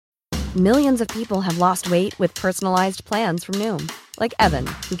Millions of people have lost weight with personalized plans from Noom. Like Evan,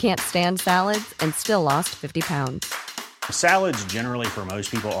 who can't stand salads and still lost 50 pounds. Salads generally for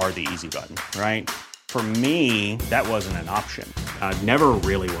most people are the easy button, right? For me, that wasn't an option. I never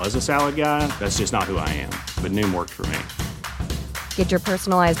really was a salad guy. That's just not who I am. But Noom worked for me. Get your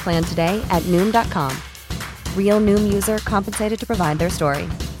personalized plan today at Noom.com. Real Noom user compensated to provide their story.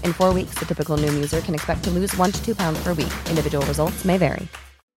 In 4 weeks, the typical Noom user can expect to lose 1 to 2 pounds per week. Individual results may vary.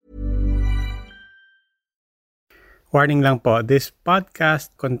 Warning lang po, this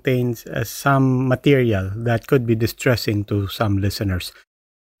podcast contains some material that could be distressing to some listeners.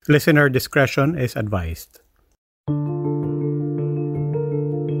 Listener discretion is advised.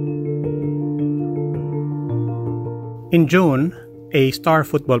 In June, a star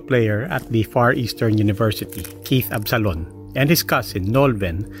football player at the Far Eastern University, Keith Absalon, and his cousin,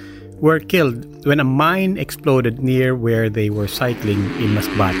 Nolven, were killed when a mine exploded near where they were cycling in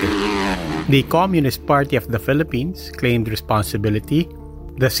Masbate. The Communist Party of the Philippines claimed responsibility.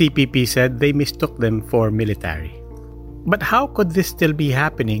 The CPP said they mistook them for military. But how could this still be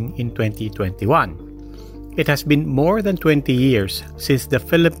happening in 2021? It has been more than 20 years since the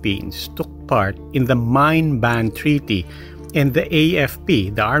Philippines took part in the Mine Ban Treaty, and the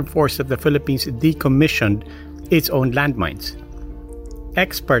AFP, the Armed Forces of the Philippines, decommissioned its own landmines.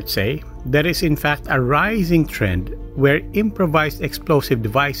 Experts say there is in fact a rising trend where improvised explosive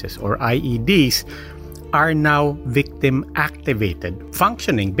devices, or IEDs, are now victim-activated,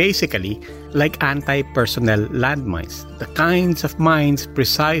 functioning basically like anti-personnel landmines, the kinds of mines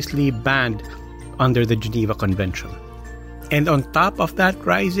precisely banned under the Geneva Convention. And on top of that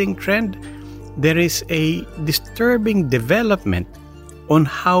rising trend, there is a disturbing development on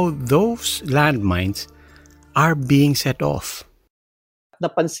how those landmines are being set off.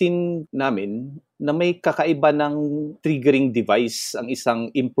 Napansin namin na may kakaiba ng triggering device ang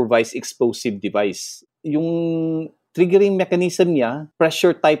isang improvised explosive device. Yung triggering mechanism niya,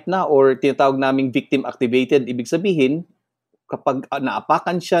 pressure type na or tinatawag naming victim activated. Ibig sabihin, kapag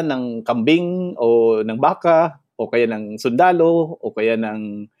naapakan siya ng kambing o ng baka o kaya ng sundalo o kaya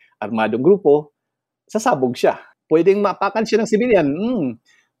ng armadong grupo, sasabog siya. Pwedeng maapakan siya ng civilian.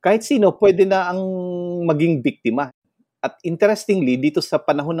 Kahit sino, pwede na ang maging biktima. At interestingly, dito sa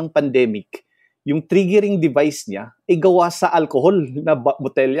panahon ng pandemic, yung triggering device niya ay gawa sa alcohol na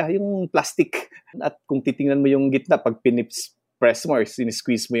botelya, yung plastic. At kung titingnan mo yung gitna, pag pinipress mo or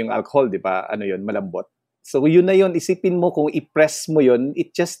sinisqueeze mo yung alcohol, di ba? Ano yun? Malambot. So yun na yun, isipin mo kung i-press mo yun, it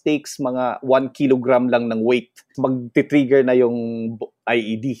just takes mga 1 kilogram lang ng weight. Mag-trigger na yung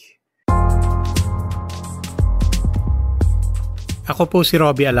IED. Ako po si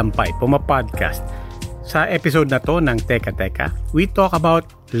Robbie Alampay, Puma-Podcast. Sa episode na to ng Teka Teka, we talk about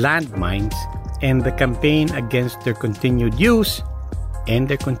landmines and the campaign against their continued use in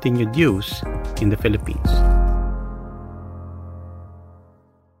the Philippines.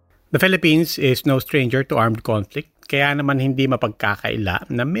 The Philippines is no stranger to armed conflict, kaya naman hindi mapagkakaila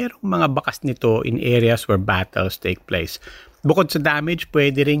na merong mga bakas nito in areas where battles take place. Bukod sa damage,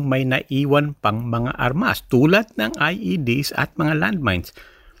 pwede ring may naiwan pang mga armas tulad ng IEDs at mga landmines.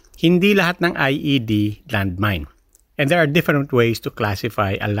 Hindi lahat ng IED landmine. And there are different ways to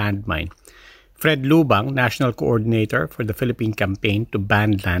classify a landmine. Fred Lubang, National Coordinator for the Philippine Campaign to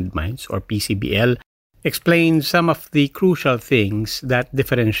Ban Landmines, or PCBL, explains some of the crucial things that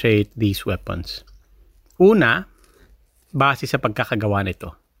differentiate these weapons. Una, base sa pagkakagawa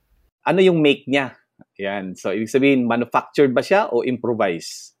nito. Ano yung make niya? Yan. So, ibig sabihin, manufactured ba siya o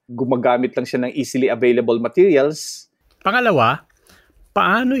improvised? Gumagamit lang siya ng easily available materials. Pangalawa,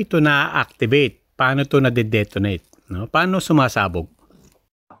 paano ito na-activate? Paano ito na-detonate? No? Paano sumasabog?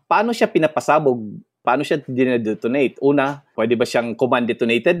 Paano siya pinapasabog? Paano siya dinadetonate? Una, pwede ba siyang command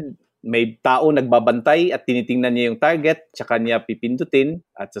detonated? May tao nagbabantay at tinitingnan niya yung target, tsaka niya pipindutin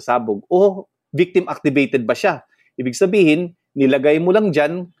at sasabog. O victim activated ba siya? Ibig sabihin, nilagay mo lang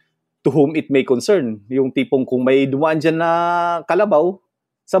dyan to whom it may concern. Yung tipong kung may dumaan dyan na kalabaw,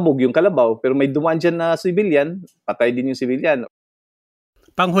 sabog yung kalabaw. Pero may dumaan dyan na civilian, patay din yung civilian.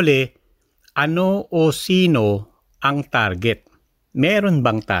 Panghuli, ano o sino ang target? Meron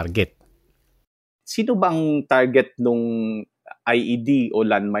bang target? Sino bang target nung IED o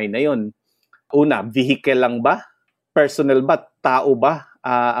landmine na yon? Una, vehicle lang ba? Personnel ba? Tao ba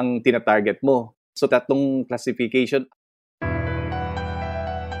ang tinatarget mo? So, tatlong classification.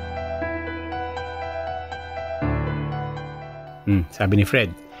 Sabi ni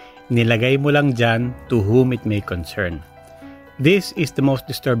Fred, nilagay mo lang dyan to whom it may concern. This is the most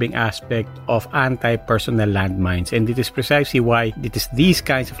disturbing aspect of anti-personnel landmines, and it is precisely why it is these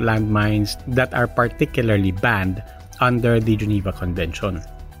kinds of landmines that are particularly banned under the Geneva Convention.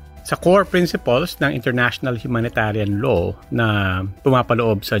 Sa core principles ng international humanitarian law na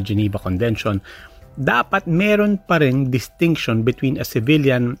pumapaloob sa Geneva Convention, dapat meron pa rin distinction between a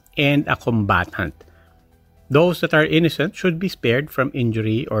civilian and a combatant. Those that are innocent should be spared from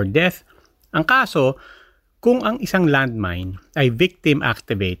injury or death. Ang kaso, kung ang isang landmine ay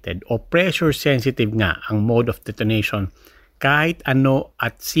victim-activated o pressure-sensitive nga ang mode of detonation, kahit ano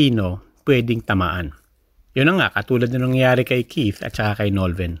at sino pwedeng tamaan. Yun na nga, katulad na nangyari kay Keith at saka kay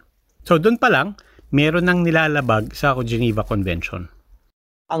Nolven. So doon pa lang, meron nang nilalabag sa Geneva Convention.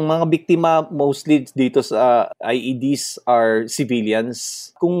 Ang mga biktima mostly dito sa IEDs are civilians.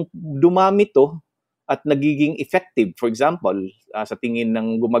 Kung dumami to at nagiging effective, for example, sa tingin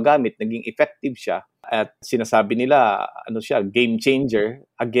ng gumagamit, naging effective siya at sinasabi nila siya, game changer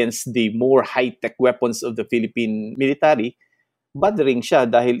against the more high-tech weapons of the Philippine military, bothering siya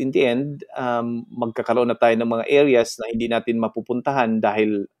dahil in the end, magkakaroon na tayo ng mga areas na hindi natin mapupuntahan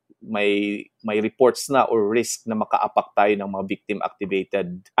dahil may reports na or risk na makaapak tayo ng mga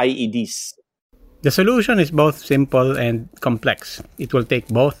victim-activated IEDs. The solution is both simple and complex. It will take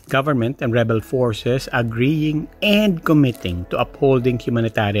both government and rebel forces agreeing and committing to upholding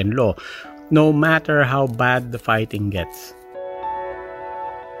humanitarian law, no matter how bad the fighting gets.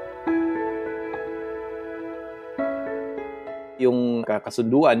 Yung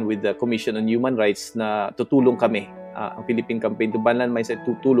kasunduan with the Commission on Human Rights na tutulong kami, ang Philippine Campaign to Ban Landmines ay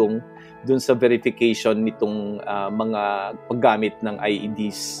tutulong dun sa verification nitong mga paggamit ng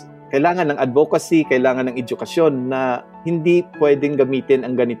IEDs. Kailangan ng advocacy, kailangan ng edukasyon na hindi pwedeng gamitin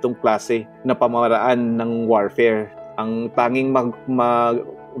ang ganitong klase na pamamaraan ng warfare. Ang tanging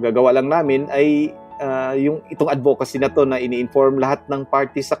magagawa lang namin ay itong advocacy na to na ini-inform lahat ng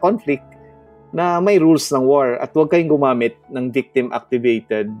parties sa conflict na may rules ng war at huwag kayong gumamit ng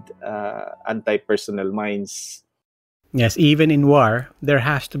victim-activated anti-personnel mines. Yes, even in war, there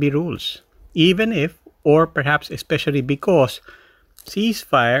has to be rules. Even if, or perhaps especially because,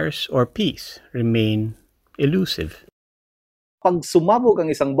 ceasefires or peace remain elusive. Pag sumabog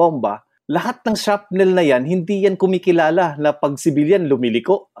ang isang bomba, lahat ng shrapnel na yan, hindi yan kumikilala na pag sibilyan,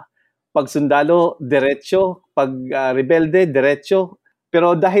 lumiliko. Pag sundalo, diretso. Pag rebelde, diretso.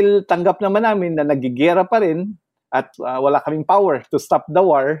 Pero dahil tanggap naman namin na nagigera pa rin at wala kaming power to stop the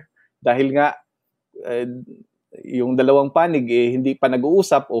war, dahil nga yung dalawang panig hindi pa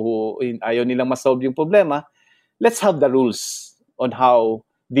nag-uusap o ayaw nilang masolve yung problema, let's have the rules on how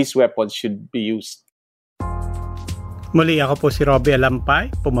these weapons should be used. Muli ako po si Robbie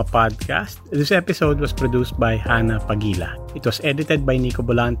Alampay, Puma Podcast. This episode was produced by Hannah Pagila. It was edited by Nico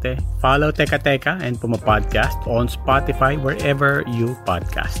Bolante. Follow Teka Teka and Puma Podcast on Spotify wherever you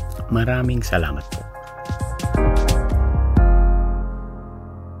podcast. Maraming salamat po.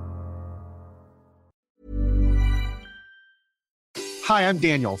 Hi, I'm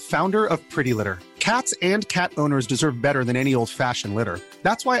Daniel, founder of Pretty Litter. Cats and cat owners deserve better than any old-fashioned litter.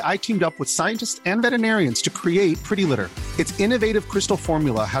 That's why I teamed up with scientists and veterinarians to create Pretty Litter. Its innovative crystal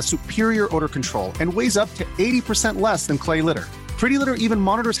formula has superior odor control and weighs up to 80% less than clay litter. Pretty Litter even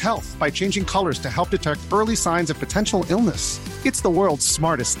monitors health by changing colors to help detect early signs of potential illness. It's the world's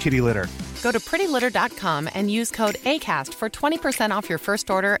smartest kitty litter. Go to prettylitter.com and use code ACAST for 20% off your first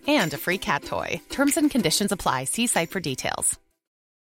order and a free cat toy. Terms and conditions apply. See site for details.